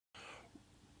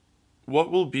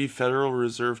What will be Federal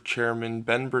Reserve Chairman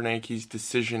Ben Bernanke's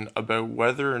decision about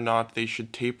whether or not they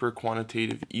should taper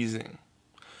quantitative easing?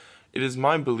 It is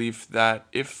my belief that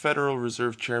if Federal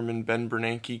Reserve Chairman Ben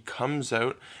Bernanke comes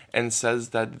out and says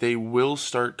that they will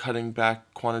start cutting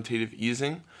back quantitative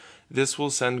easing, this will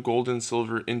send gold and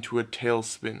silver into a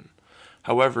tailspin.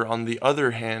 However, on the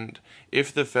other hand,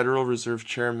 if the Federal Reserve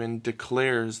Chairman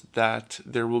declares that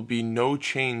there will be no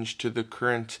change to the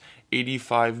current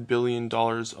 $85 billion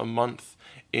a month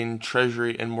in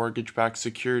Treasury and mortgage-backed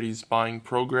securities buying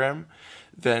program,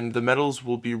 then the metals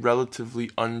will be relatively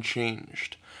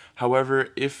unchanged. However,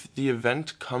 if the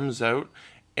event comes out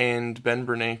and Ben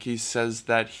Bernanke says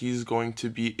that he's going to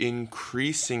be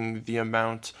increasing the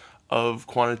amount of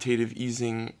quantitative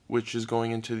easing which is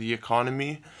going into the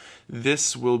economy,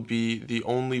 this will be the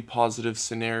only positive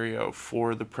scenario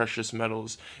for the precious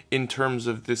metals in terms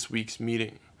of this week's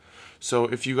meeting. So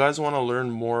if you guys want to learn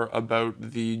more about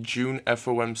the June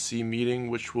FOMC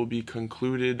meeting, which will be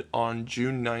concluded on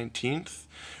June 19th,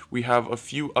 we have a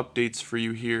few updates for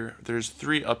you here. There's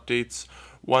 3 updates.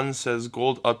 One says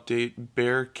gold update,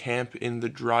 bear camp in the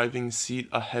driving seat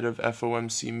ahead of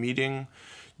FOMC meeting.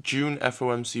 June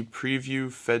FOMC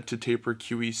preview, Fed to taper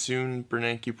QE soon,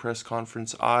 Bernanke press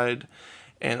conference eyed.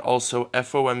 And also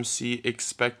FOMC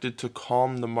expected to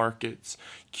calm the markets,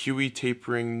 QE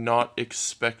tapering not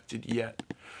expected yet.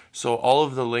 So all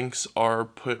of the links are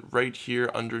put right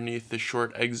here underneath the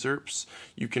short excerpts.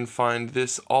 You can find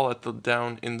this all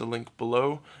down in the link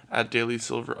below at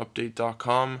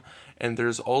dailysilverupdate.com. And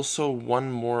there's also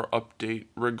one more update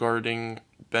regarding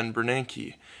Ben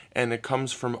Bernanke, and it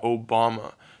comes from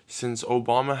Obama. Since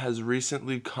Obama has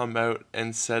recently come out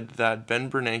and said that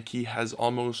Ben Bernanke has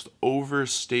almost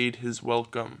overstayed his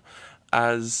welcome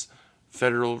as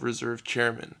Federal Reserve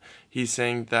Chairman. He's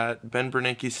saying that Ben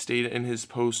Bernanke stayed in his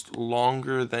post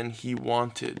longer than he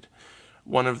wanted.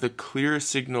 One of the clear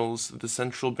signals the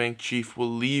central bank chief will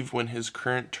leave when his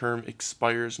current term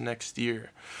expires next year.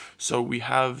 So we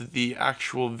have the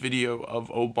actual video of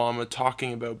Obama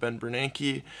talking about Ben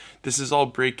Bernanke. This is all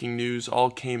breaking news,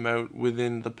 all came out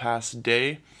within the past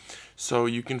day. So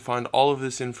you can find all of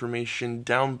this information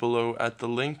down below at the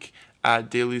link at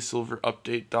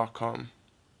dailysilverupdate.com.